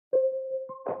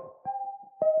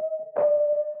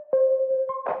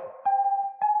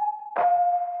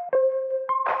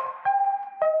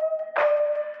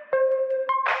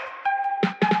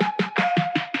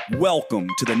Welcome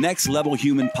to the Next Level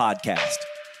Human podcast.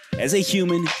 As a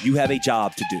human, you have a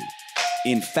job to do.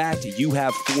 In fact, you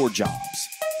have 4 jobs: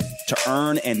 to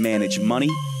earn and manage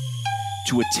money,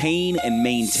 to attain and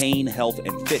maintain health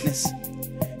and fitness,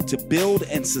 to build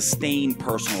and sustain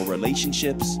personal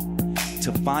relationships,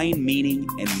 to find meaning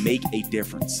and make a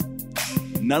difference.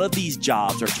 None of these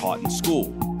jobs are taught in school,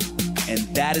 and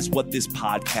that is what this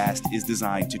podcast is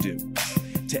designed to do.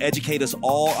 To educate us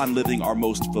all on living our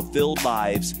most fulfilled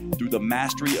lives through the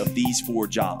mastery of these 4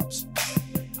 jobs.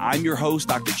 I'm your host,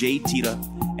 Dr. Jade Teta,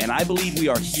 and I believe we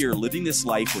are here living this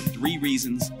life for 3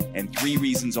 reasons and 3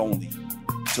 reasons only: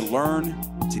 to learn,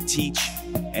 to teach,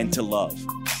 and to love.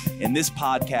 In this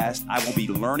podcast, I will be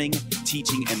learning,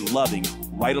 teaching, and loving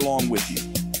right along with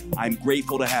you. I'm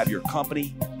grateful to have your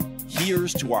company.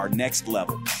 Here's to our next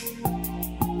level.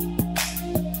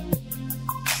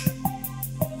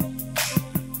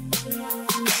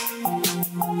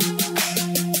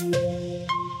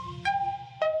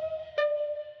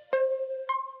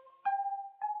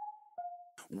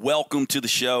 Welcome to the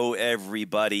show,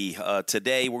 everybody.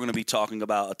 Today, we're going to be talking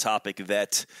about a topic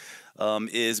that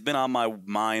has been on my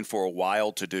mind for a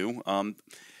while to do.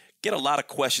 Get a lot of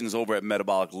questions over at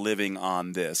Metabolic Living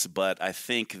on this, but I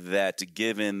think that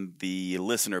given the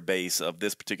listener base of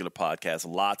this particular podcast,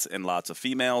 lots and lots of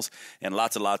females and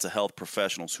lots of health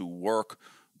professionals who work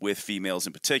with females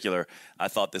in particular, I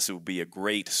thought this would be a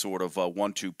great sort of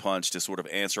 1-2 punch to sort of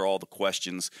answer all the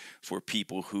questions for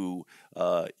people who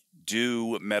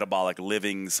do Metabolic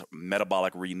Living's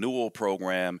Metabolic Renewal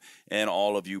program, and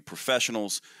all of you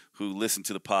professionals who listen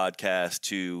to the podcast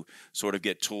to sort of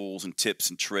get tools and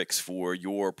tips and tricks for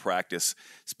your practice,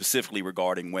 specifically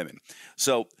regarding women.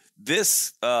 So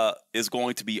this is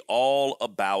going to be all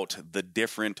about the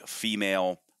different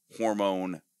female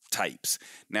hormone types.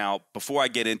 Now, before I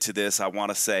get into this, I want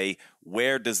to say,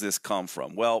 where does this come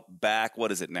from? Well, back,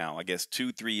 what is it now? I guess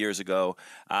 2-3 years ago,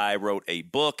 I wrote a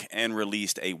book and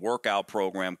released a workout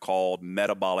program called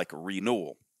Metabolic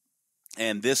Renewal.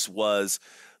 And this was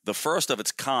the first of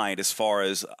its kind, as far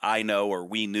as I know, or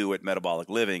we knew at Metabolic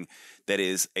Living, that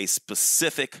is a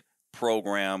specific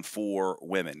program for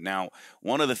women. Now,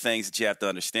 one of the things that you have to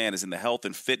understand is in the health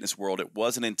and fitness world, it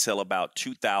wasn't until about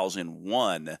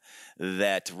 2001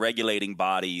 that regulating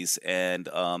bodies and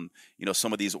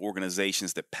some of these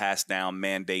organizations that pass down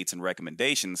mandates and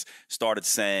recommendations started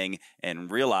saying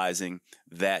and realizing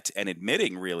that, and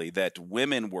admitting really, that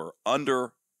women were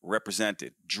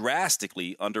underrepresented,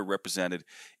 drastically underrepresented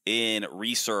in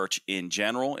research in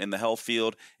general in the health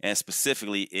field, and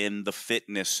specifically in the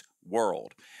fitness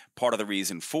world. Part of the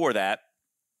reason for that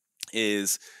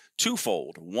is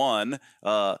twofold. One,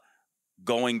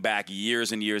 going back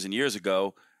years and years and years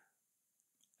ago,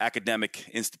 academic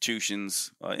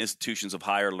institutions of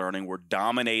higher learning were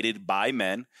dominated by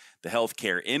men. The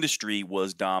healthcare industry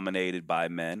was dominated by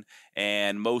men,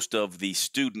 and most of the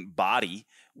student body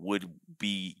would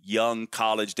be young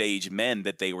college-age men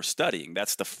that they were studying.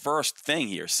 That's the first thing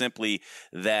here, simply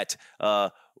that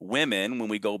women, when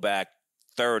we go back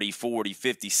 30, 40,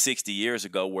 50, 60 years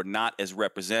ago, were not as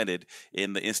represented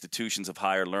in the institutions of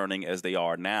higher learning as they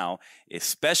are now,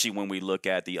 especially when we look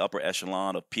at the upper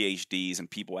echelon of PhDs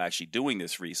and people actually doing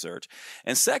this research.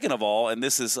 And second of all, and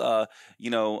this is,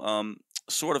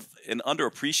 sort of an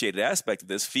underappreciated aspect of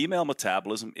this, female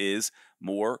metabolism is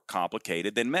more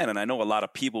complicated than men. And I know a lot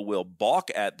of people will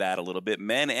balk at that a little bit.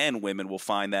 Men and women will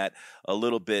find that a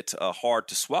little bit hard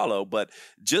to swallow. But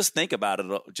just think about it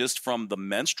just from the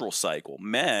menstrual cycle.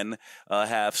 Men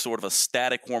have sort of a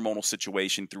static hormonal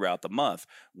situation throughout the month.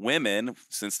 Women,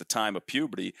 since the time of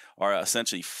puberty, are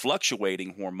essentially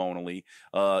fluctuating hormonally,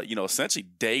 essentially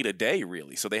day to day,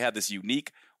 really. So they have this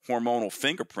unique hormonal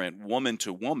fingerprint, woman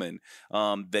to woman,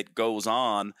 that goes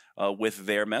on with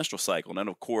their menstrual cycle. And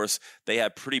of course, they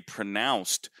have pretty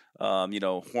pronounced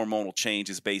hormonal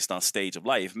changes based on stage of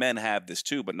life. Men have this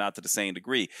too, but not to the same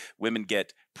degree. Women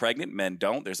get pregnant, men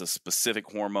don't. There's a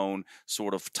specific hormone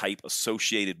sort of type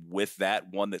associated with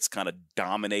that, one that's kind of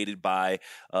dominated by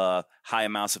high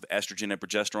amounts of estrogen and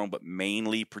progesterone, but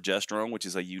mainly progesterone, which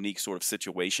is a unique sort of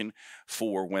situation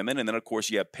for women. And then, of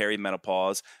course, you have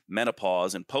perimenopause,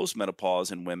 menopause, and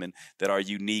postmenopause in women that are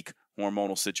unique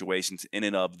hormonal situations in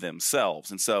and of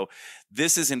themselves. And so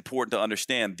this is important to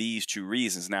understand, these 2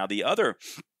 reasons. Now, the other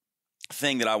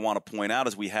thing that I want to point out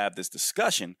as we have this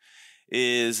discussion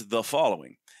is the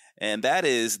following, and that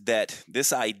is that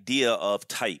this idea of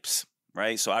types,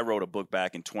 right? So I wrote a book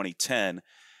back in 2010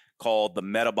 called The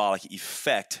Metabolic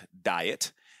Effect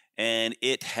Diet, and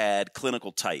it had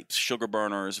clinical types: sugar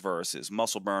burners versus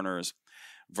muscle burners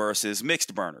versus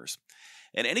mixed burners.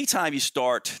 And anytime you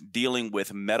start dealing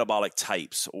with metabolic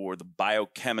types or the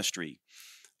biochemistry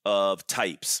of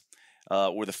types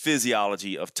or the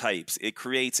physiology of types, it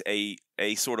creates a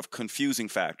sort of confusing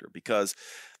factor, because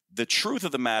the truth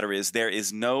of the matter is there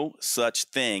is no such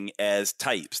thing as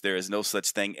types. There is no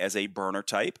such thing as a burner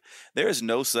type. There is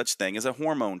no such thing as a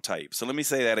hormone type. So let me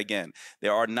say that again.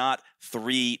 There are not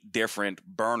 3 different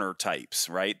burner types,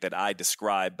 right, that I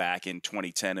described back in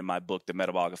 2010 in my book, The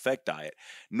Metabolic Effect Diet,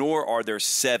 nor are there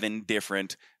 7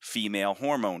 different female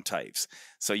hormone types.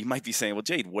 So you might be saying, well,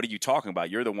 Jade, what are you talking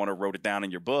about? You're the one who wrote it down in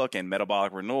your book, and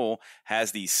Metabolic Renewal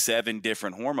has these 7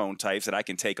 different hormone types that I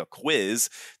can take a quiz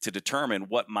to determine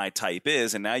what my type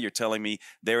is, and now you're telling me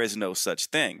there is no such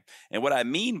thing. And what I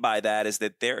mean by that is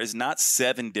that there is not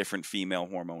 7 different female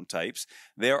hormone types.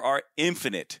 There are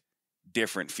infinite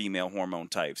different female hormone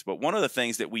types. But one of the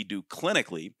things that we do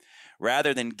clinically,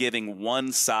 rather than giving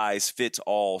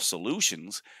one-size-fits-all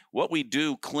solutions, what we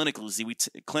do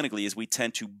clinically is we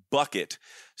tend to bucket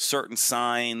certain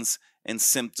signs and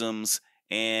symptoms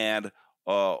and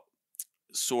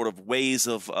sort of ways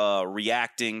of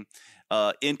reacting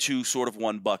into sort of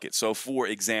one bucket. So, for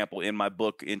example, in my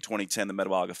book in 2010, The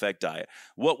Metabolic Effect Diet,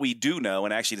 what we do know,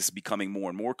 and actually this is becoming more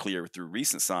and more clear through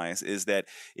recent science, is that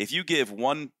if you give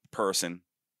one person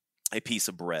a piece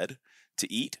of bread to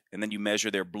eat, and then you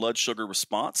measure their blood sugar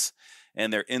response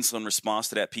and their insulin response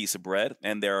to that piece of bread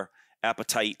and their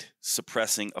appetite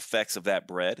suppressing effects of that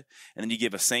bread, and then you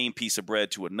give a same piece of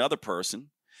bread to another person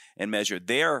and measure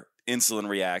their insulin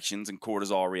reactions and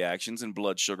cortisol reactions and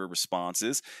blood sugar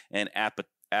responses and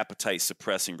appetite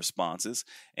suppressing responses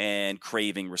and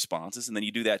craving responses, and then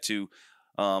you do that to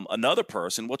another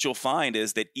person, what you'll find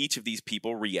is that each of these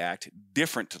people react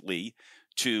differently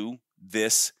to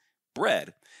this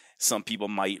bread. Some people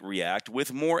might react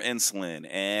with more insulin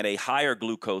and a higher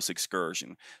glucose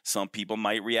excursion. Some people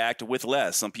might react with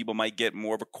less. Some people might get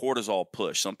more of a cortisol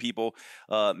push. Some people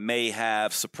may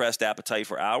have suppressed appetite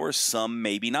for hours. Some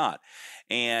maybe not.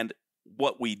 And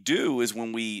what we do is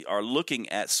when we are looking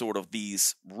at sort of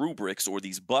these rubrics or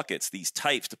these buckets, these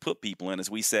types to put people in, is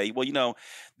we say, well, you know,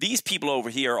 these people over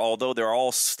here, although they're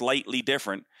all slightly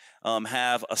different,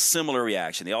 have a similar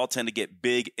reaction. They all tend to get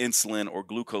big insulin or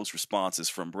glucose responses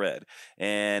from bread.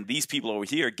 And these people over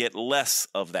here get less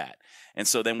of that. And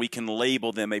so then we can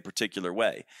label them a particular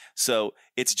way. So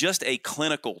it's just a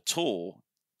clinical tool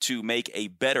to make a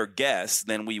better guess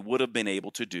than we would have been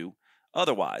able to do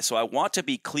otherwise. So I want to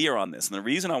be clear on this. And the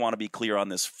reason I want to be clear on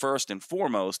this first and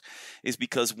foremost is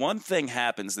because one thing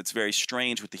happens that's very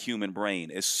strange with the human brain.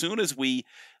 As soon as we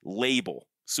label,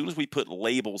 as soon as we put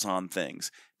labels on things,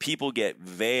 people get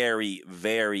very,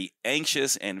 very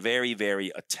anxious and very, very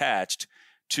attached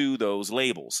to those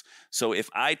labels. So if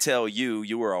I tell you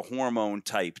you are a hormone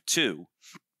type 2,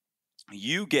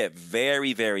 you get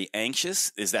very, very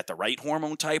anxious. Is that the right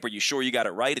hormone type? Are you sure you got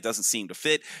it right? It doesn't seem to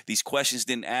fit. These questions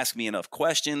didn't ask me enough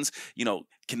questions. You know,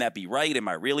 can that be right? Am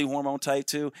I really hormone type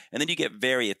 2? And then you get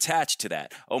very attached to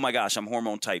that. Oh my gosh, I'm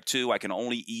hormone type 2. I can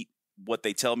only eat what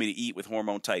they tell me to eat with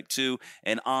hormone type 2,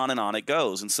 and on it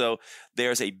goes. And so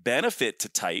there's a benefit to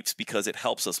types because it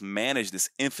helps us manage this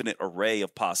infinite array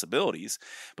of possibilities,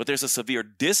 but there's a severe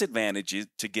disadvantage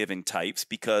to giving types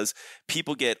because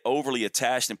people get overly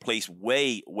attached and place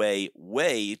way, way,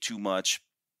 way too much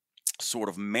sort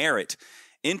of merit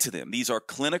into them. These are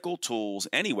clinical tools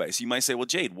anyway. So you might say, well,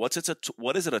 Jade, what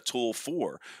is it a tool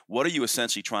for? What are you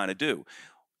essentially trying to do?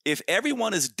 If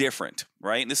everyone is different,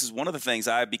 right, and this is one of the things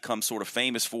I've become sort of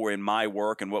famous for in my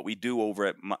work and what we do over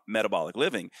at Metabolic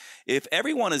Living, if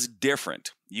everyone is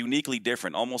different, uniquely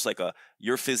different, almost like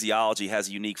your physiology has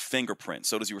a unique fingerprint,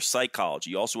 so does your psychology.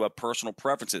 You also have personal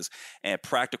preferences and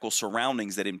practical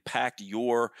surroundings that impact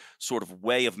your sort of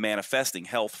way of manifesting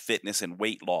health, fitness, and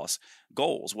weight loss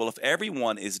goals. Well, if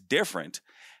everyone is different,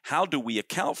 how do we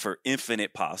account for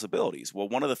infinite possibilities? Well,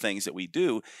 one of the things that we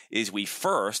do is we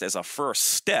first, as a first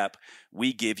step,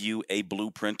 we give you a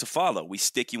blueprint to follow. We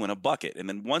stick you in a bucket. And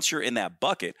then once you're in that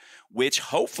bucket, which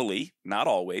hopefully, not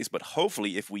always, but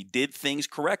hopefully if we did things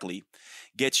correctly,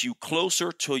 gets you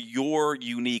closer to your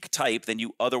unique type than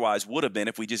you otherwise would have been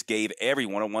if we just gave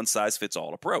everyone a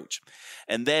one-size-fits-all approach.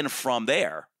 And then from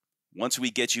there, once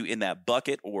we get you in that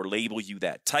bucket or label you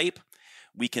that type,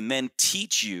 we can then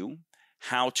teach you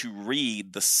how to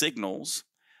read the signals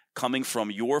coming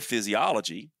from your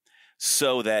physiology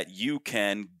so that you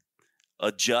can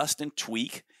adjust and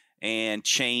tweak and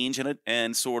change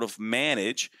and sort of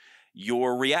manage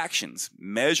your reactions,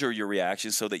 measure your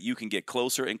reactions so that you can get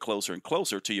closer and closer and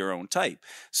closer to your own type,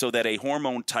 so that a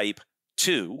hormone type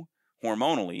 2,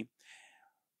 hormonally,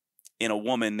 in a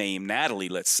woman named Natalie,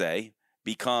 let's say,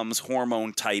 becomes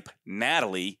hormone type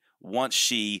Natalie once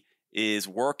she is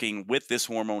working with this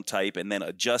hormone type and then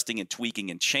adjusting and tweaking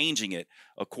and changing it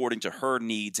according to her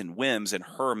needs and whims and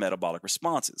her metabolic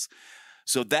responses.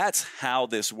 So that's how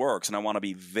this works. And I want to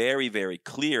be very, very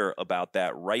clear about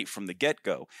that right from the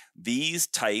get-go. These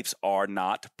types are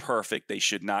not perfect. They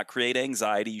should not create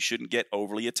anxiety. You shouldn't get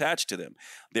overly attached to them.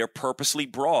 They're purposely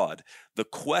broad. The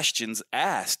questions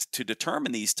asked to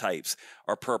determine these types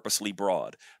are purposely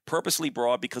broad. Purposely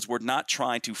broad because we're not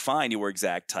trying to find your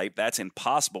exact type. That's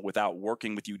impossible without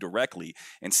working with you directly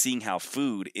and seeing how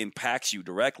food impacts you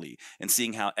directly and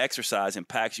seeing how exercise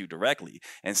impacts you directly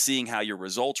and seeing how your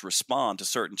results respond to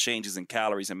certain changes in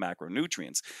calories and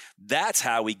macronutrients. That's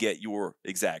how we get your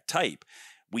exact type.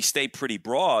 We stay pretty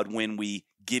broad when we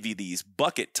give you these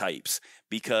bucket types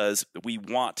because we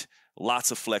want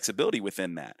lots of flexibility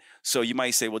within that. So you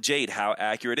might say, well, Jade, how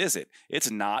accurate is it?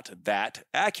 It's not that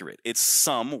accurate. It's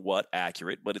somewhat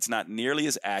accurate, but it's not nearly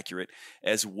as accurate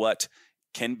as what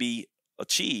can be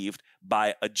achieved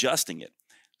by adjusting it.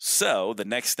 So the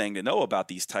next thing to know about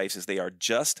these types is they are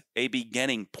just a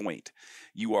beginning point.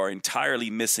 You are entirely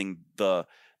missing the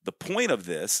point of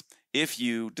this if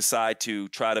you decide to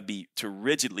try to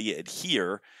rigidly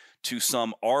adhere to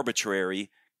some arbitrary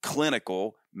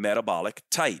clinical metabolic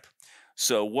type.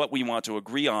 So what we want to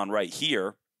agree on right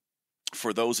here,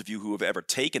 for those of you who have ever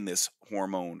taken this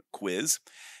hormone quiz,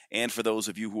 and for those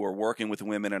of you who are working with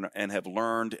women and have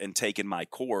learned and taken my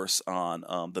course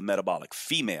on the Metabolic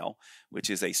Female, which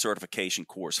is a certification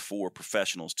course for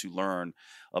professionals to learn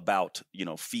about,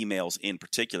 females in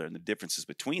particular and the differences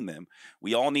between them,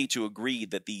 we all need to agree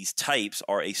that these types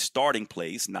are a starting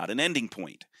place, not an ending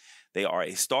point. They are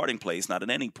a starting place, not an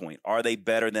ending point. Are they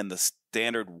better than the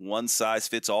standard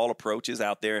one-size-fits-all approaches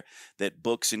out there that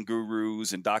books and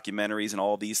gurus and documentaries and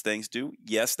all these things do?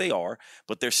 Yes, they are,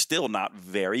 but they're still not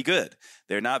very good.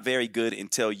 They're not very good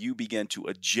until you begin to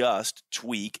adjust,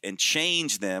 tweak, and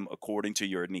change them according to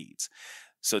your needs.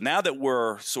 So now that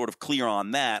we're sort of clear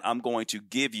on that, I'm going to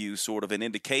give you sort of an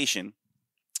indication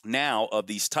now of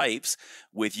these types,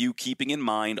 with you keeping in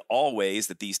mind always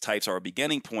that these types are a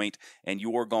beginning point and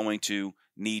you're going to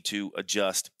need to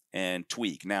adjust and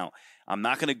tweak. Now, I'm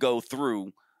not going to go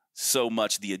through so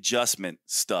much the adjustment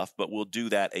stuff, but we'll do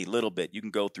that a little bit. You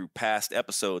can go through past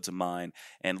episodes of mine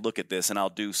and look at this, and I'll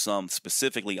do some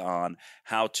specifically on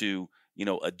how to,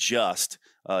 adjust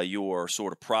your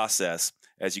sort of process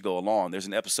as you go along. There's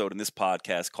an episode in this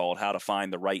podcast called How to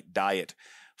Find the Right Diet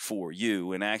for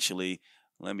You, and actually,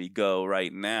 let me go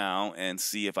right now and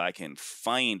see if I can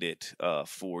find it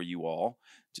for you all.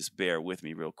 Just bear with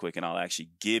me real quick, and I'll actually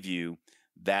give you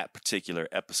that particular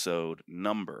episode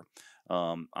number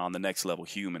on the Next Level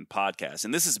Human podcast.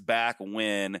 And this is back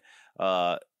when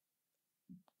I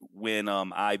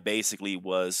basically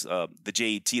was the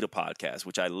Jade Teta podcast,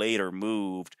 which I later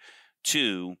moved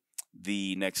to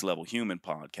the Next Level Human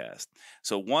podcast.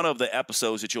 So one of the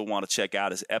episodes that you'll want to check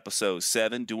out is episode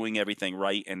 7, Doing Everything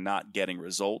Right and Not Getting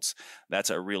Results. That's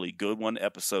a really good one,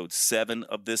 episode 7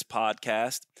 of this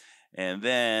podcast. And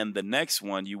then the next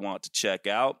one you want to check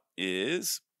out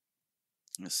is,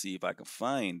 let's see if I can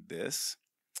find this,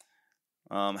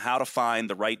 How to Find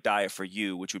the Right Diet for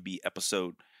You, which would be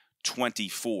episode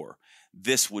 24.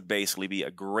 This would basically be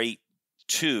a great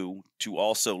 2 to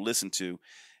also listen to,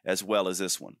 as well as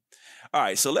this one. All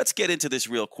right, so let's get into this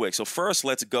real quick. So first,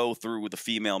 let's go through the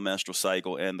female menstrual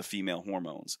cycle and the female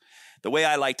hormones. The way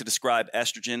I like to describe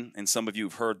estrogen, and some of you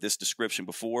have heard this description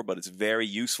before, but it's very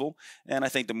useful, and I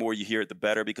think the more you hear it, the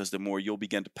better, because the more you'll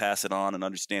begin to pass it on and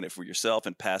understand it for yourself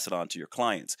and pass it on to your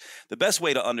clients. The best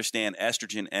way to understand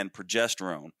estrogen and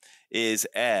progesterone is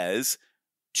as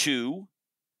two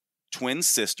twin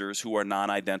sisters who are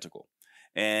non-identical.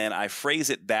 And I phrase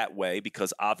it that way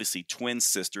because obviously twin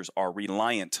sisters are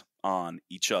reliant on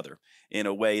each other in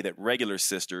a way that regular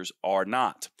sisters are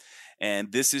not.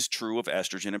 And this is true of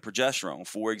estrogen and progesterone.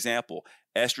 For example,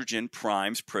 estrogen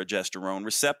primes progesterone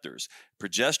receptors.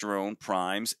 Progesterone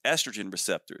primes estrogen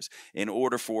receptors. In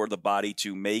order for the body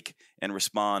to make and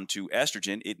respond to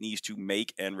estrogen, it needs to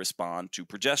make and respond to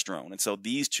progesterone. And so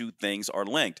these two things are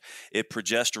linked. If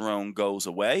progesterone goes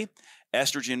away,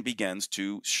 estrogen begins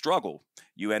to struggle.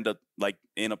 You end up like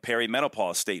in a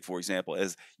perimenopause state, for example,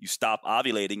 as you stop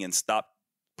ovulating and stop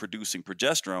producing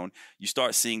progesterone, you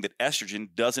start seeing that estrogen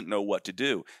doesn't know what to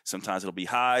do. Sometimes it'll be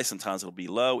high, sometimes it'll be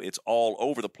low. It's all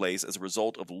over the place as a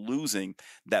result of losing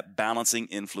that balancing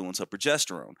influence of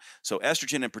progesterone. So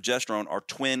estrogen and progesterone are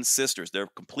twin sisters. They're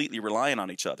completely reliant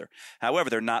on each other. However,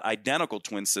 they're not identical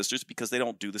twin sisters because they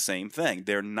don't do the same thing.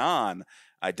 They're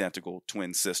non-identical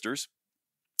twin sisters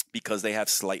because they have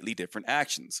slightly different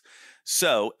actions.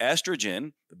 So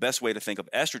estrogen, the best way to think of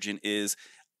estrogen is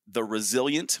the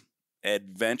resilient,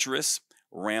 adventurous,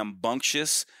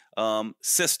 rambunctious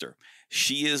sister.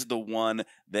 She is the one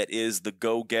that is the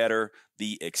go-getter,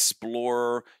 the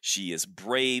explorer. She is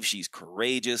brave. She's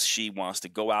courageous. She wants to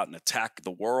go out and attack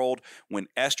the world. When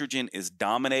estrogen is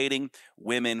dominating,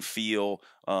 women feel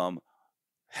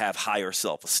have higher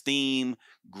self-esteem,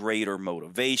 greater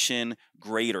motivation,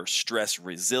 greater stress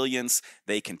resilience.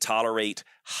 They can tolerate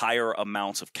higher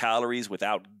amounts of calories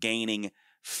without gaining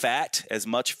as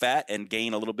much fat, and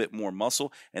gain a little bit more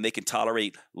muscle. And they can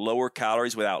tolerate lower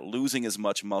calories without losing as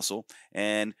much muscle,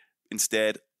 and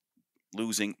instead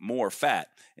losing more fat.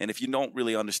 And if you don't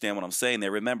really understand what I'm saying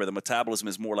there, remember the metabolism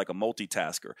is more like a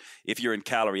multitasker. If you're in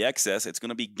calorie excess, it's going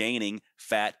to be gaining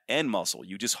fat and muscle.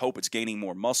 You just hope it's gaining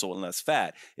more muscle and less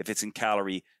fat. If it's in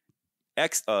calorie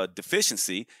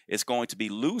deficiency, it's going to be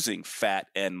losing fat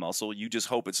and muscle. You just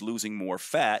hope it's losing more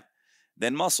fat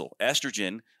than muscle.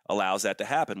 Estrogen allows that to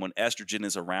happen. When estrogen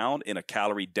is around in a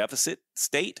calorie deficit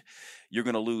state, you're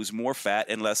going to lose more fat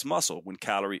and less muscle. When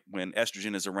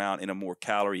estrogen is around in a more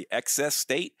calorie excess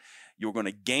state, you're going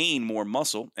to gain more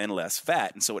muscle and less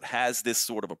fat. And so it has this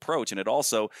sort of approach, and it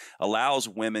also allows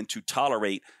women to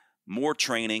tolerate more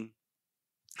training,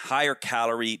 higher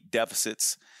calorie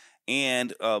deficits,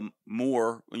 and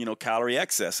more, calorie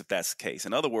excess, if that's the case.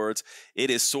 In other words, it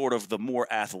is sort of the more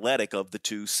athletic of the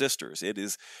two sisters. It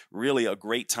is really a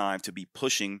great time to be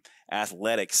pushing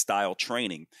athletic style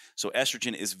training. So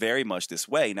estrogen is very much this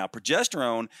way. Now,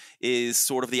 progesterone is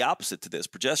sort of the opposite to this.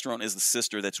 Progesterone is the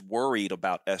sister that's worried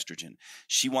about estrogen.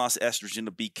 She wants estrogen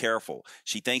to be careful.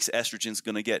 She thinks estrogen's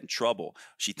going to get in trouble.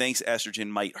 She thinks estrogen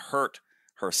might hurt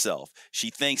herself. She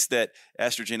thinks that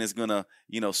estrogen is going to,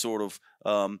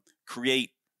 create,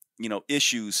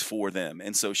 issues for them.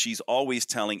 And so she's always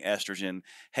telling estrogen,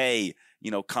 hey,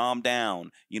 calm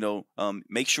down,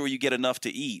 make sure you get enough to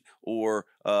eat, or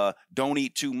don't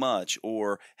eat too much,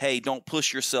 or hey, don't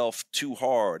push yourself too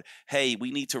hard. Hey,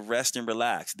 we need to rest and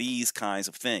relax, these kinds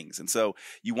of things. And so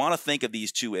you want to think of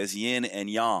these two as yin and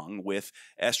yang, with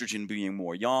estrogen being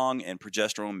more yang and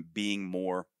progesterone being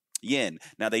more yin.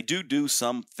 Now, they do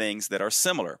some things that are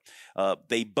similar.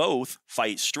 They both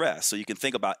fight stress. So you can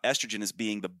think about estrogen as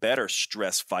being the better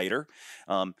stress fighter.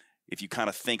 If you kind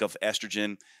of think of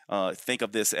estrogen, think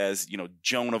of this as,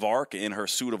 Joan of Arc in her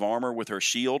suit of armor with her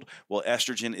shield. Well,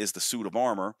 estrogen is the suit of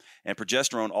armor, and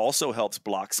progesterone also helps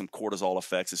block some cortisol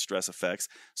effects and stress effects,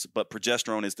 but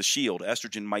progesterone is the shield.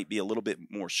 Estrogen might be a little bit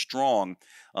more strong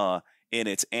in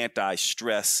its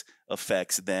anti-stress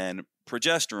effects than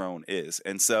progesterone is.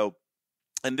 And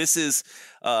this is,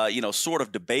 sort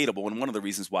of debatable. And one of the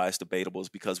reasons why it's debatable is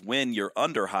because when you're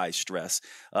under high stress,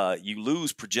 you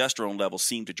lose progesterone levels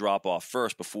seem to drop off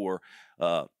first before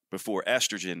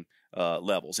estrogen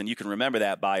levels. And you can remember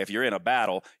that by, if you're in a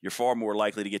battle, you're far more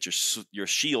likely to get your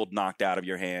shield knocked out of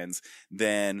your hands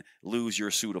than lose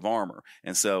your suit of armor.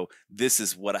 And so this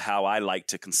is how I like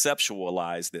to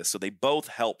conceptualize this. So they both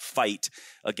help fight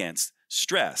against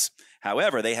stress.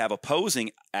 However, they have opposing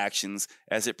actions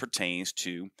as it pertains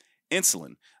to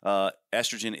insulin.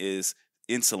 Estrogen is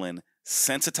insulin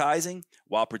sensitizing,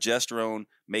 while progesterone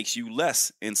makes you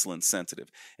less insulin sensitive.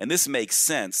 And this makes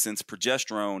sense since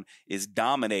progesterone is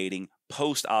dominating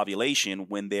post-ovulation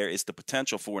when there is the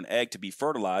potential for an egg to be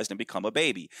fertilized and become a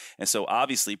baby. And so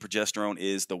obviously progesterone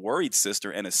is the worried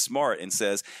sister and is smart and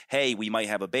says, hey, we might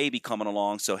have a baby coming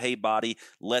along, so hey, body,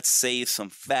 let's save some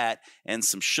fat and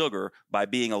some sugar by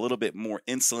being a little bit more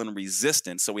insulin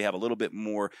resistant, so we have a little bit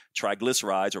more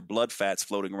triglycerides or blood fats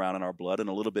floating around in our blood and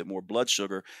a little bit more blood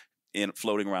sugar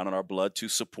floating around in our blood to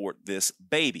support this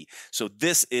baby. So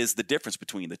this is the difference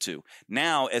between the two.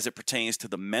 Now, as it pertains to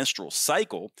the menstrual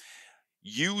cycle,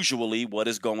 usually what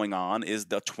is going on is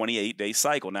the 28-day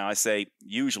cycle. Now, I say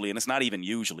usually, and it's not even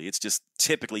usually, it's just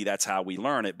typically that's how we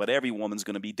learn it, but every woman's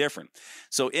going to be different.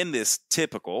 So in this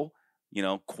typical,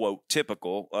 quote,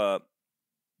 typical,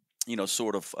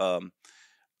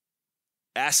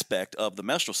 aspect of the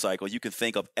menstrual cycle, you can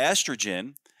think of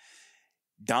estrogen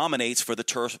dominates for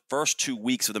the first 2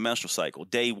 weeks of the menstrual cycle,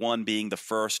 day 1 being the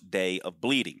first day of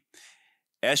bleeding.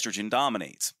 Estrogen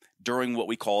dominates during what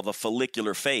we call the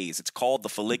follicular phase. It's called the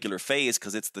follicular phase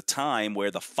because it's the time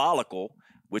where the follicle,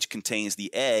 which contains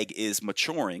the egg, is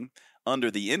maturing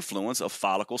under the influence of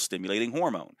follicle-stimulating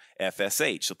hormone,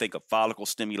 FSH. So think of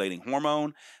follicle-stimulating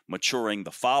hormone maturing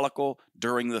the follicle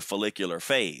during the follicular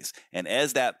phase. And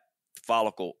as that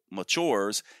follicle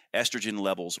matures, estrogen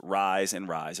levels rise and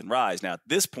rise and rise. Now, at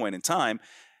this point in time,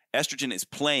 estrogen is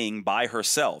playing by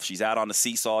herself. She's out on the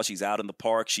seesaw. She's out in the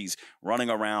park. She's running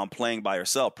around playing by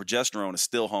herself. Progesterone is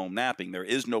still home napping. There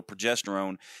is no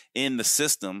progesterone in the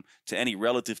system to any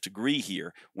relative degree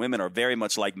here. Women are very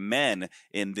much like men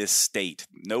in this state.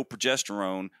 No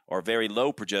progesterone or very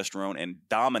low progesterone and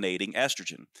dominating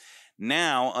estrogen.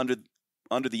 Now,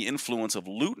 under the influence of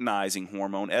luteinizing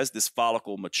hormone, as this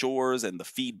follicle matures and the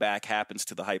feedback happens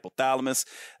to the hypothalamus,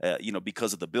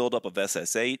 because of the buildup of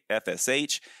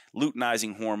FSH,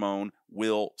 luteinizing hormone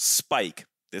will spike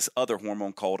this other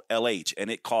hormone called LH, and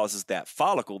it causes that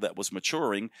follicle that was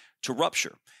maturing to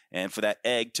rupture and for that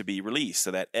egg to be released.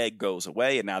 So that egg goes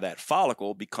away, and now that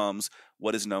follicle becomes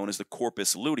what is known as the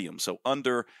corpus luteum. So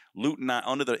under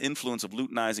the influence of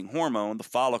luteinizing hormone, the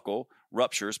follicle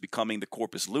ruptures, becoming the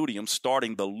corpus luteum,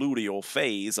 starting the luteal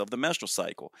phase of the menstrual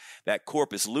cycle. That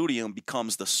corpus luteum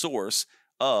becomes the source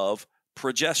of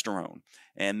progesterone,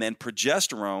 and then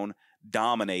progesterone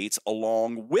dominates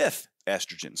along with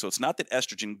estrogen. So it's not that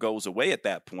estrogen goes away at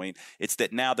that point, it's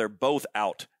that now they're both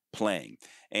out playing,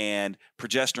 and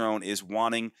progesterone is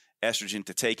wanting estrogen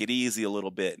to take it easy a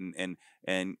little bit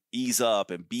and ease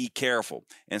up and be careful.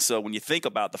 And so when you think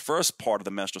about the first part of the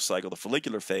menstrual cycle, the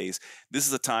follicular phase, this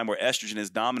is a time where estrogen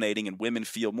is dominating and women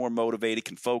feel more motivated,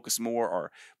 can focus more,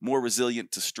 are more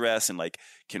resilient to stress, and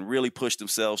can really push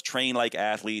themselves, train like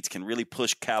athletes, can really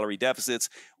push calorie deficits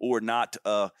or not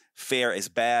fare as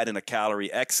bad in a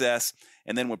calorie excess.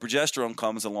 And then when progesterone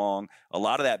comes along, a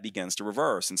lot of that begins to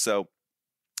reverse. And so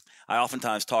I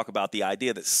oftentimes talk about the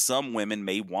idea that some women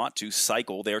may want to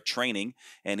cycle their training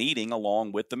and eating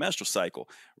along with the menstrual cycle,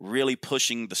 really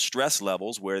pushing the stress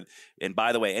levels and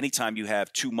by the way, anytime you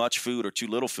have too much food or too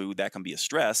little food, that can be a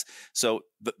stress. So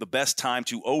the best time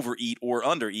to overeat or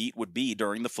undereat would be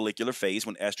during the follicular phase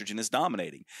when estrogen is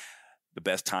dominating. The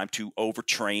best time to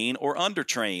overtrain or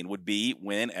undertrain would be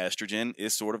when estrogen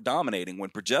is sort of dominating. When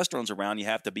progesterone's around, you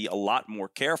have to be a lot more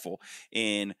careful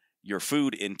in your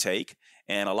food intake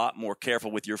and a lot more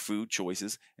careful with your food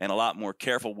choices and a lot more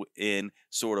careful in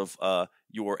sort of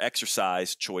your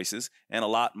exercise choices and a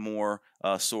lot more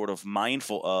sort of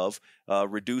mindful of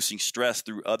reducing stress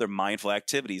through other mindful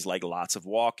activities like lots of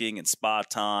walking and spa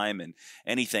time and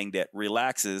anything that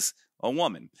relaxes a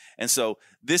woman. And so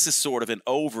this is sort of an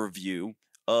overview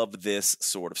of this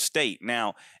sort of state.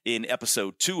 Now, in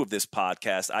episode 2 of this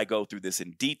podcast, I go through this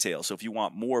in detail. So if you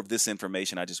want more of this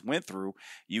information I just went through,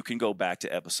 you can go back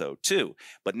to episode 2.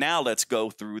 But now let's go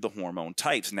through the hormone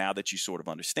types now that you sort of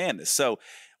understand this. So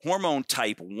hormone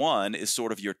type 1 is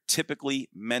sort of your typically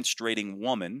menstruating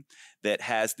woman that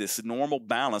has this normal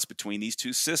balance between these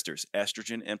two sisters,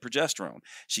 estrogen and progesterone.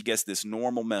 She gets this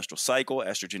normal menstrual cycle.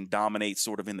 Estrogen dominates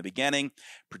sort of in the beginning.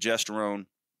 Progesterone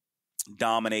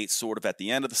dominates sort of at the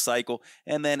end of the cycle,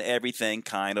 and then everything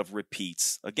kind of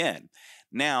repeats again.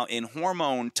 Now, in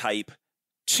hormone type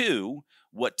 2,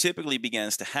 what typically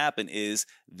begins to happen is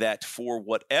that for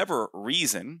whatever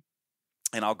reason,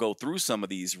 and I'll go through some of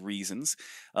these reasons,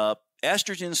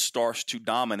 estrogen starts to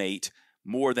dominate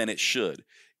more than it should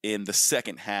in the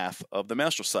second half of the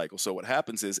menstrual cycle. So what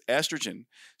happens is estrogen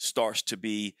starts to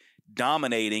be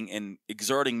dominating and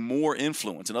exerting more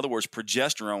influence. In other words,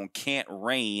 progesterone can't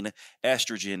rein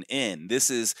estrogen in. This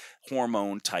is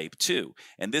hormone type 2.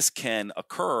 And this can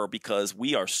occur because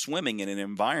we are swimming in an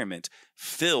environment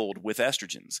filled with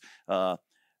estrogens.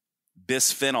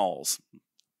 Bisphenols,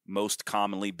 most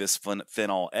commonly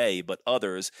bisphenol A, but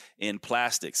others in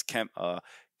plastics,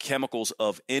 chemicals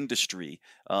of industry,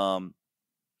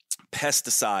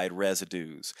 pesticide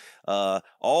residues,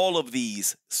 all of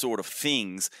these sort of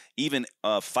things, even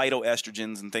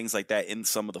phytoestrogens and things like that in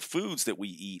some of the foods that we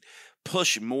eat,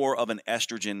 push more of an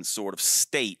estrogen sort of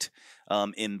state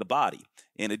in the body.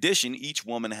 In addition, each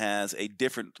woman has a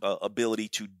different ability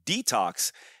to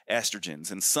detox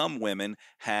estrogens, and some women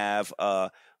have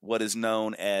what is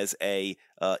known as a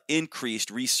increased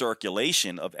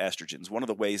recirculation of estrogens. One of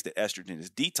the ways that estrogen is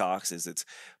detoxed is it's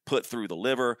put through the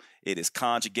liver, it is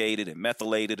conjugated and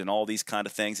methylated and all these kind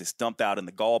of things. It's dumped out in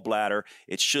the gallbladder.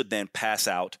 It should then pass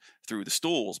out through the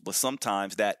stools, but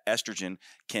sometimes that estrogen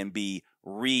can be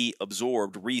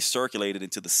reabsorbed, recirculated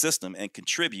into the system and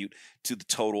contribute to the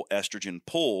total estrogen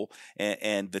pull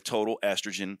and the total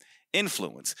estrogen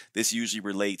influence. This usually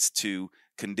relates to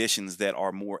conditions that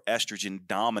are more estrogen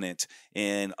dominant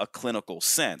in a clinical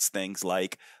sense, things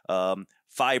like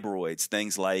fibroids,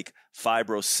 things like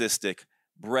fibrocystic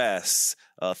breasts,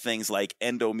 things like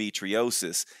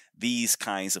endometriosis, these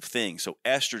kinds of things. So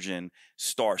estrogen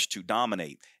starts to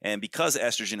dominate. And because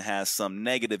estrogen has some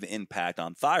negative impact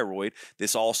on thyroid,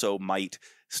 this also might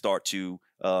start to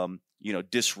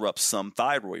disrupt some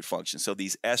thyroid function. So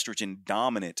these estrogen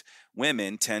dominant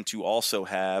women tend to also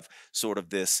have sort of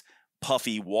this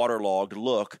puffy, waterlogged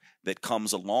look that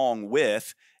comes along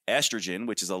with estrogen,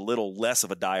 which is a little less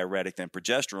of a diuretic than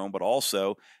progesterone, but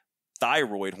also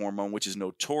thyroid hormone, which is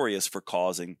notorious for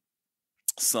causing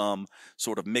some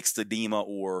sort of mixed edema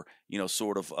or,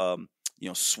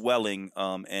 swelling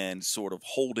and sort of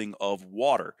holding of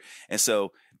water. And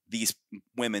so these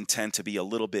women tend to be a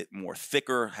little bit more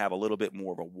thicker, have a little bit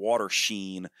more of a water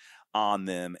sheen on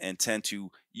them, and tend to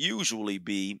usually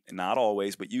be, not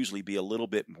always, but usually be a little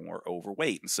bit more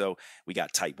overweight. And so we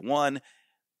got type 1,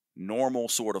 normal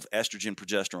sort of estrogen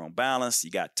progesterone balance.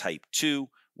 You got type 2,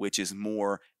 which is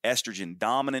more estrogen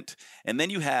dominant. And then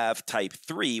you have type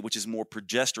 3, which is more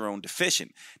progesterone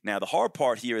deficient. Now, the hard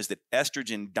part here is that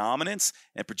estrogen dominance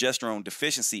and progesterone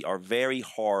deficiency are very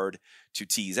hard to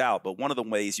tease out. But one of the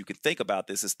ways you can think about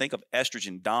this is think of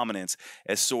estrogen dominance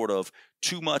as sort of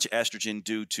too much estrogen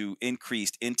due to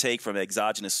increased intake from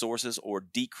exogenous sources or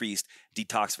decreased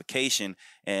detoxification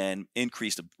and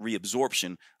increased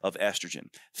reabsorption of estrogen.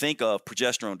 Think of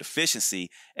progesterone deficiency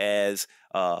as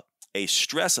a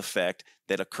stress effect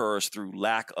that occurs through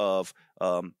lack of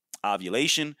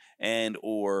ovulation and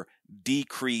or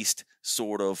decreased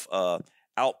sort of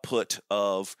output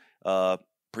of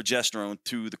progesterone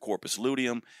through the corpus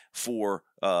luteum for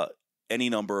any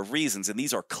number of reasons. And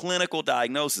these are clinical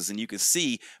diagnoses. And you can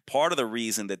see part of the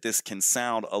reason that this can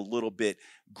sound a little bit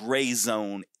gray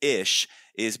zone-ish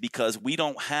is because we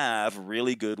don't have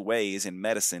really good ways in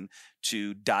medicine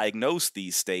to diagnose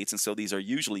these states. And so these are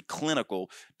usually clinical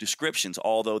descriptions,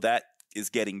 although that is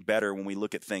getting better when we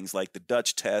look at things like the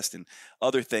Dutch test and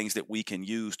other things that we can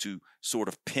use to sort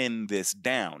of pin this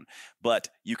down. But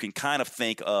you can kind of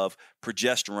think of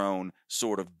progesterone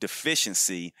sort of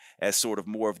deficiency as sort of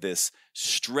more of this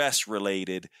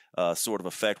stress-related sort of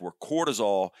effect where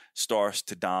cortisol starts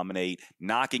to dominate,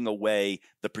 knocking away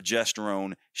the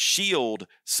progesterone shield,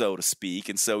 so to speak.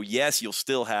 And so, yes, you'll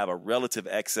still have a relative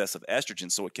excess of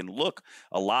estrogen, so it can look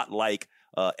a lot like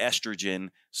estrogen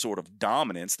sort of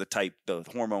dominance, the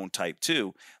hormone type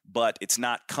 2, but it's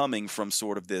not coming from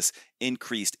sort of this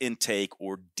increased intake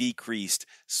or decreased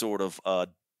sort of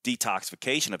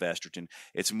detoxification of estrogen.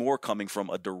 It's more coming from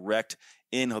a direct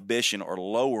inhibition or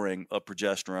lowering of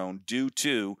progesterone due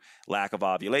to lack of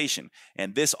ovulation.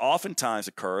 And this oftentimes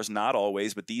occurs, not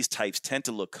always, but these types tend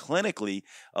to look clinically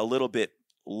a little bit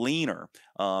leaner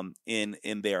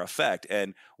in their effect.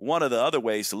 And one of the other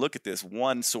ways to look at this,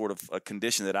 one sort of a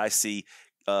condition that I see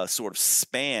sort of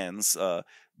spans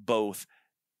both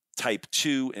type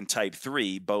 2 and type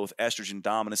 3, both estrogen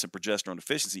dominance and progesterone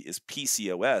deficiency, is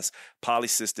PCOS,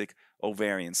 polycystic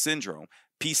ovarian syndrome.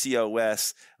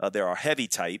 PCOS, there are heavy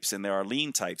types and there are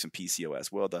lean types in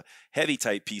PCOS. Well, the heavy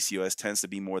type PCOS tends to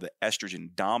be more the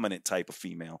estrogen dominant type of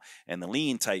female, and the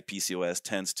lean type PCOS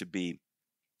tends to be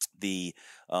the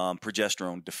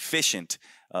progesterone deficient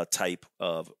type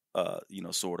of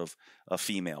sort of a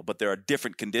female. But there are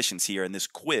different conditions here, and this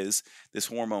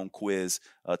hormone quiz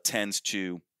tends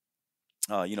to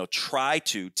try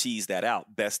to tease that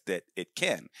out best that it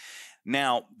can.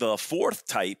 Now, the fourth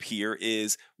type here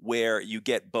is where you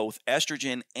get both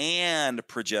estrogen and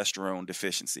progesterone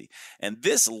deficiency. And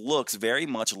this looks very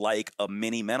much like a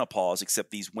mini menopause,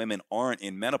 except these women aren't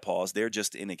in menopause. They're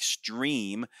just in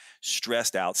extreme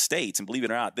stressed out states. And believe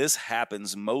it or not, this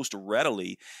happens most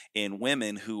readily in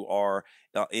women who are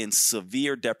in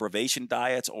severe deprivation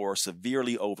diets or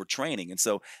severely overtraining. And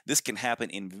so this can happen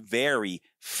in very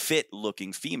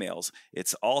fit-looking females.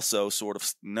 It's also sort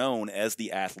of known as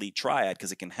the athlete triad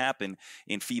because it can happen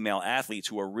in female athletes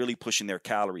who are really pushing their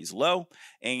calories low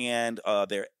and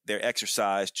their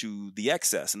exercise to the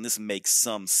excess. And this makes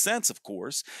some sense, of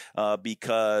course,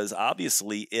 because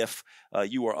obviously if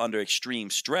you are under extreme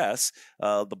stress,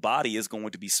 the body is going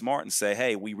to be smart and say,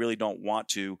 hey, we really don't want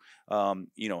to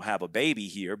have a baby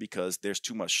here because there's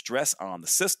too much stress on the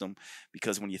system.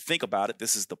 Because when you think about it,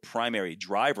 this is the primary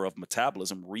driver of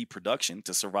metabolism, reproduction,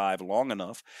 to survive long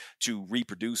enough to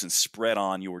reproduce and spread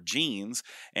on your genes.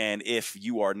 And if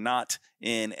you are not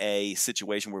in a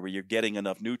situation where you're getting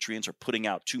enough nutrients or putting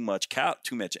out too much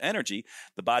energy,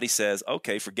 the body says,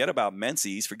 okay, forget about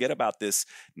menses, forget about this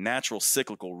natural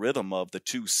cyclical rhythm of the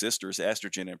two sisters,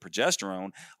 estrogen and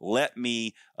progesterone. Let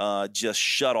me just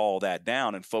shut all that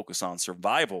down and focus on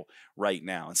survival right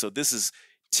now. And so this is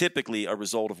typically a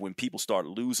result of when people start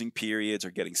losing periods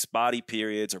or getting spotty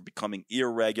periods or becoming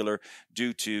irregular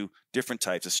due to different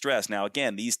types of stress. Now,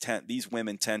 again, these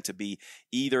women tend to be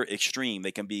either extreme.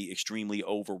 They can be extremely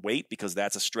overweight because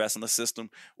that's a stress in the system,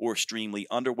 or extremely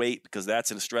underweight because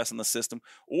that's a stress in the system,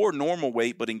 or normal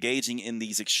weight but engaging in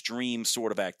these extreme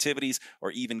sort of activities,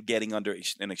 or even getting under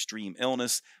an extreme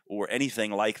illness or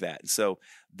anything like that. So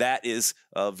that is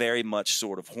very much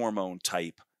sort of hormone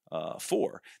type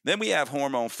 4. Then we have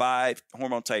hormone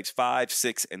types 5,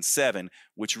 6, and 7,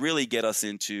 which really get us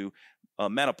into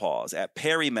menopause. At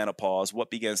perimenopause, what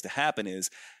begins to happen is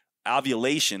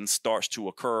ovulation starts to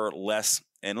occur less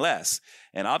and less.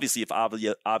 And obviously, if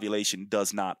ovulation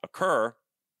does not occur,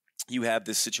 you have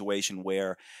this situation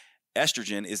where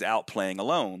estrogen is out playing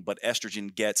alone, but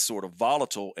estrogen gets sort of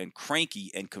volatile and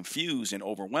cranky and confused and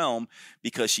overwhelmed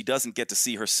because she doesn't get to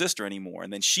see her sister anymore.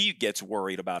 And then she gets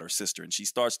worried about her sister and she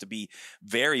starts to be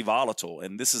very volatile.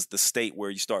 And this is the state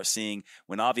where you start seeing,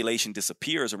 when ovulation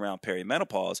disappears around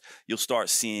perimenopause, you'll start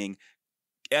seeing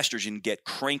estrogen get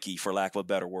cranky, for lack of a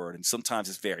better word. And sometimes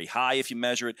it's very high if you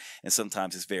measure it, and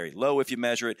sometimes it's very low if you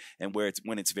measure it. And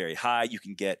when it's very high, you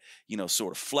can get,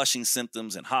 sort of flushing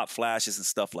symptoms and hot flashes and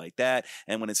stuff like that.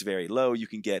 And when it's very low, you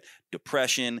can get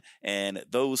depression and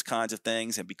those kinds of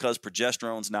things. And because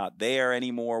progesterone's not there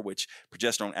anymore, which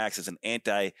progesterone acts as an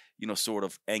anti, sort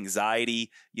of anxiety,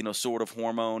 sort of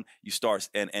hormone, you start,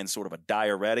 and sort of a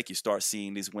diuretic, you start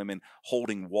seeing these women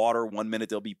holding water. One minute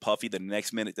they'll be puffy, the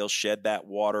next minute they'll shed that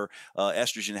water.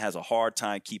 Estrogen has a hard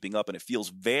time keeping up, and it feels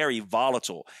very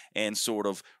volatile and sort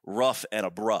of rough and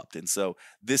abrupt. And so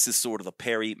this is sort of the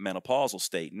perimenopausal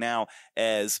state. Now,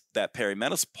 as that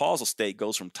perimenopausal state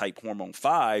goes from type hormone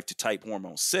 5 to type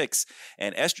hormone 6,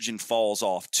 and estrogen falls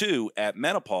off too at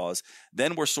menopause,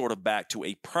 then we're sort of back to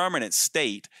a permanent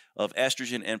state of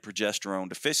estrogen and progesterone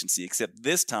deficiency, except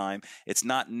this time it's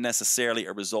not necessarily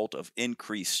a result of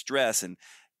increased stress and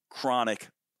chronic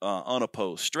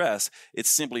unopposed stress. It's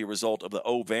simply a result of the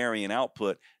ovarian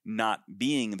output not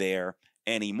being there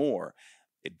anymore.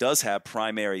 It does have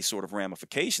primary sort of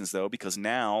ramifications, though, because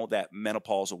now that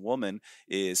menopausal woman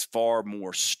is far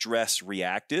more stress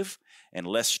reactive and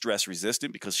less stress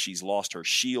resistant because she's lost her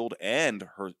shield and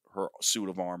her suit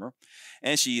of armor.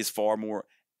 And she is far more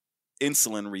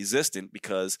insulin resistant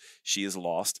because she has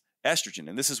lost estrogen.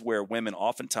 And this is where women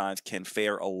oftentimes can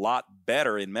fare a lot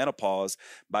better in menopause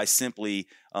by simply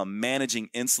managing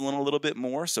insulin a little bit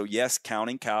more. So yes,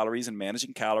 counting calories and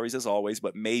managing calories as always,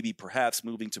 but maybe perhaps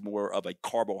moving to more of a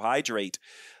carbohydrate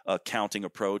counting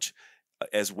approach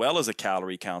as well as a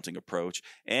calorie counting approach,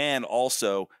 and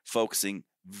also focusing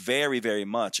very, very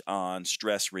much on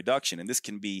stress reduction. And this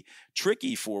can be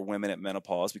tricky for women at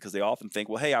menopause because they often think,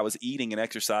 well, hey, I was eating and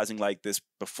exercising like this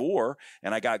before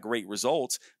and I got great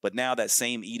results, but now that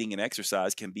same eating and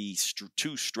exercise can be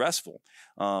too stressful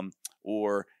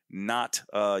or not,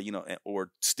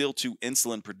 or still too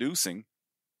insulin producing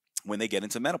when they get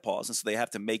into menopause. And so they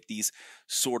have to make these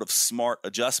sort of smart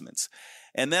adjustments.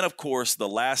 And then, of course, the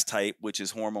last type, which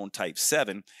is hormone type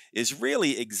 7, is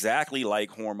really exactly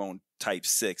like hormone type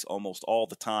 6 almost all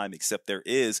the time, except there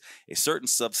is a certain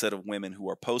subset of women who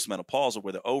are postmenopausal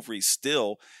where the ovaries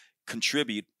still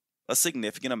contribute a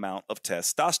significant amount of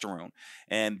testosterone.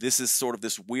 And this is sort of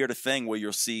this weird thing where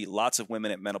you'll see lots of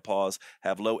women at menopause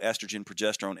have low estrogen,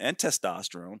 progesterone, and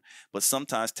testosterone, but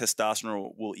sometimes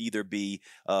testosterone will either be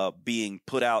being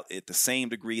put out at the same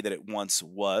degree that it once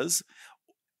was,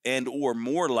 and or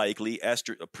more likely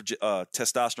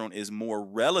testosterone is more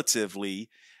relatively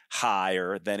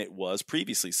higher than it was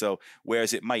previously. So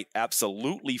whereas it might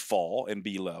absolutely fall and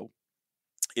be low,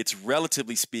 it's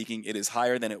relatively speaking, it is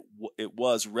higher than it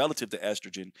was relative to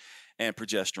estrogen and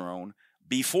progesterone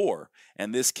before.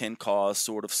 And this can cause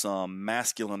sort of some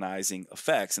masculinizing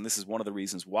effects. And this is one of the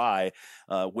reasons why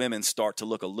women start to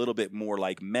look a little bit more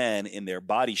like men in their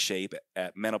body shape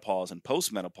at menopause and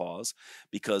postmenopause,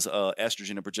 because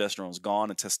estrogen and progesterone is gone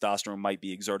and testosterone might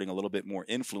be exerting a little bit more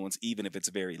influence, even if it's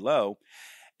very low.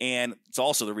 And it's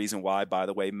also the reason why, by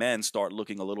the way, men start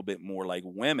looking a little bit more like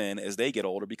women as they get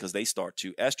older, because they start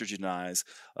to estrogenize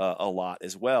a lot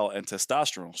as well, and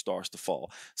testosterone starts to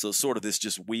fall. So it's sort of this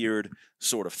just weird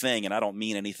sort of thing, and I don't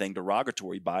mean anything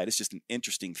derogatory by it. It's just an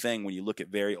interesting thing when you look at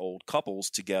very old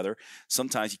couples together.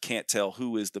 Sometimes you can't tell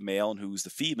who is the male and who's the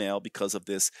female because of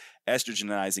this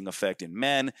estrogenizing effect in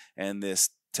men and this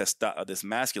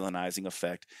masculinizing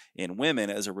effect in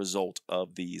women as a result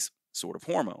of these sort of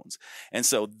hormones. And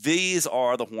so these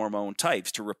are the hormone types.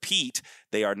 To repeat,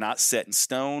 they are not set in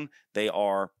stone. They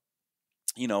are,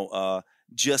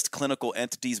 just clinical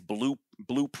entities,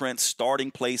 blueprints, starting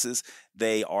places.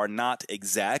 They are not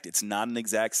exact. It's not an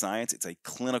exact science. It's a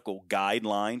clinical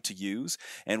guideline to use.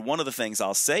 And one of the things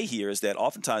I'll say here is that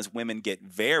oftentimes women get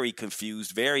very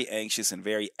confused, very anxious, and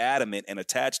very adamant and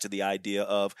attached to the idea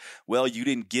of, well, you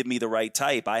didn't give me the right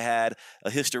type. I had a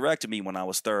hysterectomy when I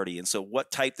was 30. And so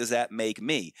what type does that make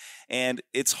me? And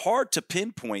it's hard to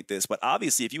pinpoint this, but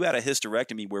obviously if you had a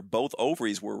hysterectomy where both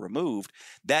ovaries were removed,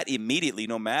 that immediately,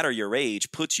 no matter your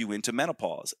age, puts you into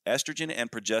menopause. Estrogen and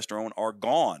progesterone are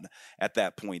gone at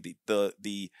that point.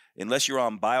 Unless you're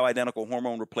on bioidentical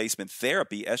hormone replacement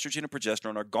therapy, estrogen and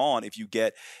progesterone are gone if you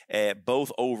get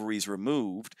both ovaries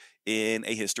removed in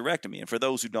a hysterectomy. And for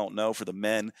those who don't know, for the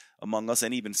men among us,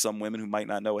 and even some women who might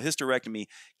not know, a hysterectomy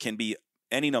can be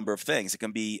any number of things. It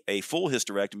can be a full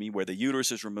hysterectomy where the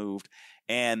uterus is removed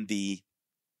and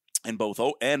both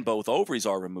ovaries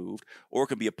are removed, or it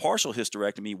can be a partial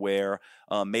hysterectomy where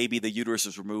maybe the uterus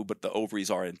is removed but the ovaries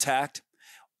are intact,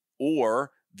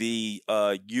 or the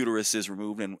uterus is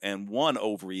removed and one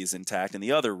ovary is intact and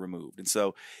the other removed. And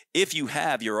so if you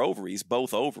have your ovaries,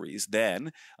 both ovaries,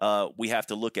 then we have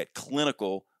to look at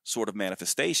clinical sort of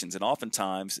manifestations. And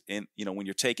oftentimes, when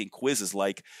you're taking quizzes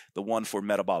like the one for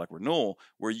Metabolic Renewal,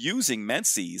 we're using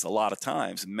menses a lot of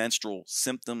times, menstrual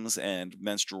symptoms and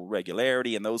menstrual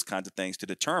regularity and those kinds of things to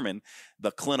determine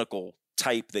the clinical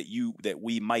type that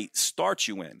we might start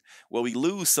you in. Well, we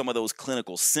lose some of those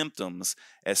clinical symptoms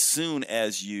as soon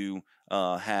as you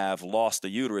have lost the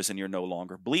uterus and you're no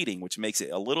longer bleeding, which makes it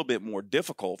a little bit more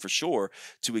difficult for sure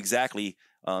to exactly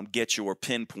get your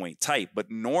pinpoint type.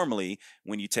 But normally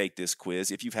when you take this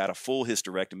quiz, if you've had a full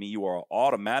hysterectomy, you are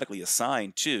automatically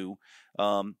assigned to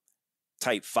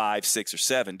type 5, 6, or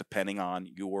 7, depending on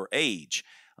your age.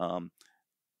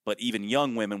 But even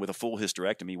young women with a full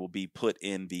hysterectomy will be put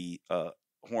in the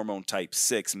hormone type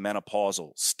 6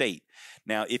 menopausal state.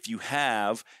 Now, if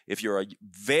you're a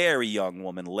very young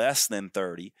woman, less than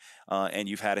 30, and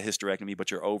you've had a hysterectomy,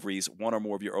 but your ovaries, one or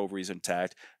more of your ovaries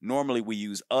intact, normally we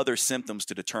use other symptoms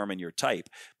to determine your type.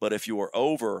 But if you're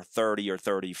over 30 or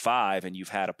 35 and you've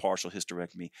had a partial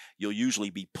hysterectomy, you'll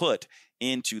usually be put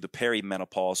into the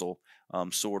perimenopausal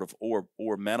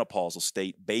or menopausal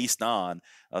state based on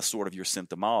sort of your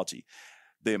symptomology.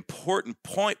 The important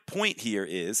point here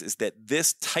is that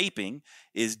this typing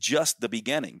is just the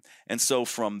beginning. And so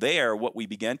from there, what we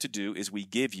begin to do is we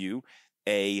give you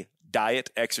a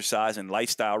diet, exercise, and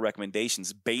lifestyle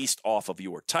recommendations based off of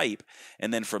your type.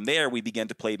 And then from there, we begin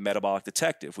to play metabolic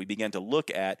detective. We begin to look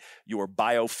at your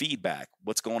biofeedback,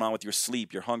 what's going on with your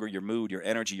sleep, your hunger, your mood, your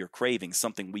energy, your cravings,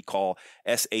 something we call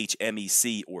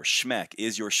SHMEC or SHMEC.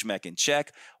 Is your SHMEC in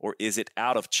check or is it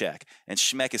out of check? And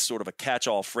SHMEC is sort of a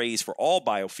catch-all phrase for all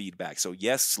biofeedback. So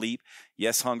yes, sleep,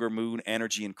 yes, hunger, mood,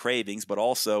 energy, and cravings, but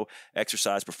also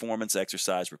exercise performance,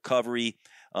 exercise recovery,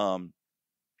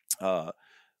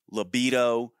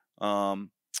 libido,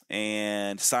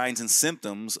 and signs and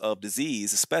symptoms of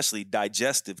disease, especially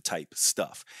digestive type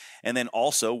stuff. And then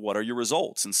also, what are your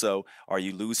results? And so, are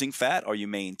you losing fat? Are you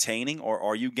maintaining? Or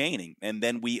are you gaining? And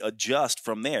then we adjust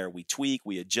from there. We tweak,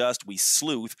 we adjust, we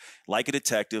sleuth like a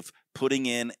detective, putting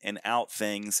in and out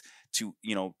things to,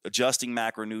 adjusting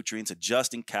macronutrients,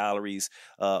 adjusting calories,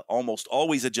 almost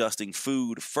always adjusting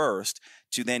food first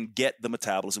to then get the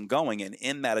metabolism going. And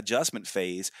in that adjustment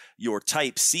phase, your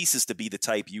type ceases to be the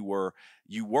type you were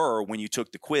when you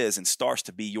took the quiz and starts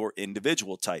to be your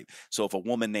individual type. So if a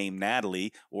woman named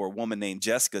Natalie or a woman named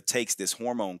Jessica takes this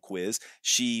hormone quiz,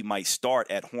 she might start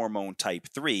at hormone type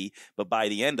 3, but by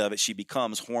the end of it, she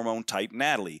becomes hormone type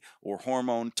Natalie or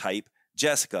hormone type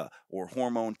Jessica or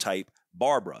hormone type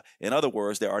Barbara. In other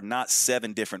words, there are not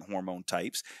 7 different hormone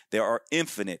types. There are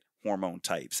infinite hormone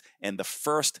types. And the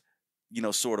first,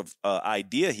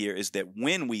 idea here is that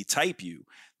when we type you,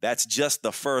 that's just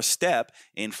the first step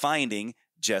in finding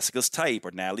Jessica's type or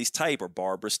Natalie's type or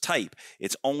Barbara's type.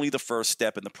 It's only the first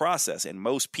step in the process. And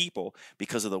most people,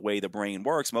 because of the way the brain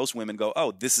works, most women go,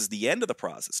 oh, this is the end of the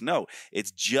process. No,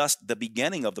 it's just the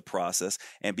beginning of the process.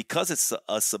 And because it's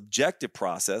a subjective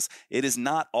process, it is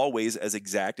not always as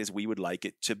exact as we would like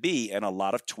it to be. And a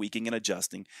lot of tweaking and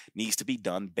adjusting needs to be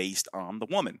done based on the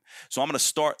woman. So I'm going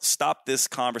to stop this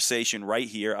conversation right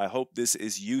here. I hope this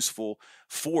is useful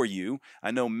for you.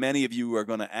 I know many of you are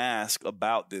going to ask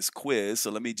about this quiz,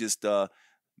 so let me just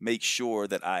make sure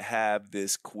that I have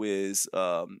this quiz,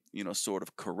 sort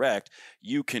of correct.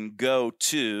 You can go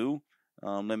to,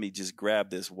 let me just grab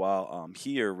this while I'm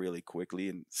here really quickly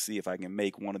and see if I can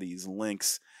make one of these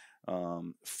links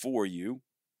for you.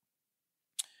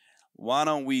 Why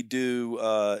don't we do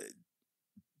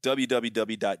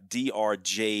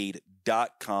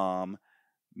www.drjade.com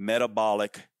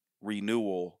Metabolic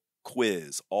Renewal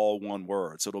quiz, all one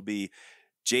word. So it'll be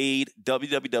Jade,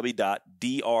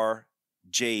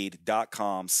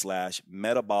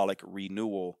 www.drjade.com/metabolic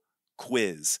renewal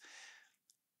quiz.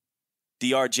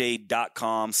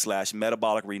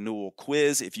 drjade.com/metabolic renewal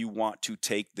quiz if you want to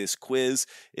take this quiz.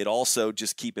 It also,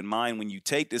 just keep in mind, when you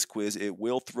take this quiz, it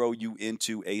will throw you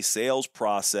into a sales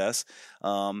process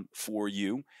for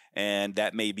you. And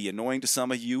that may be annoying to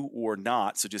some of you or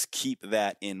not. So just keep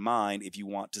that in mind if you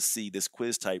want to see this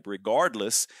quiz type,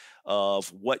 regardless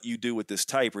of what you do with this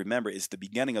type. Remember, it's the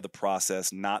beginning of the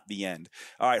process, not the end.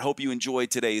 All right, hope you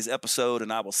enjoyed today's episode,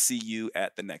 and I will see you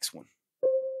at the next one.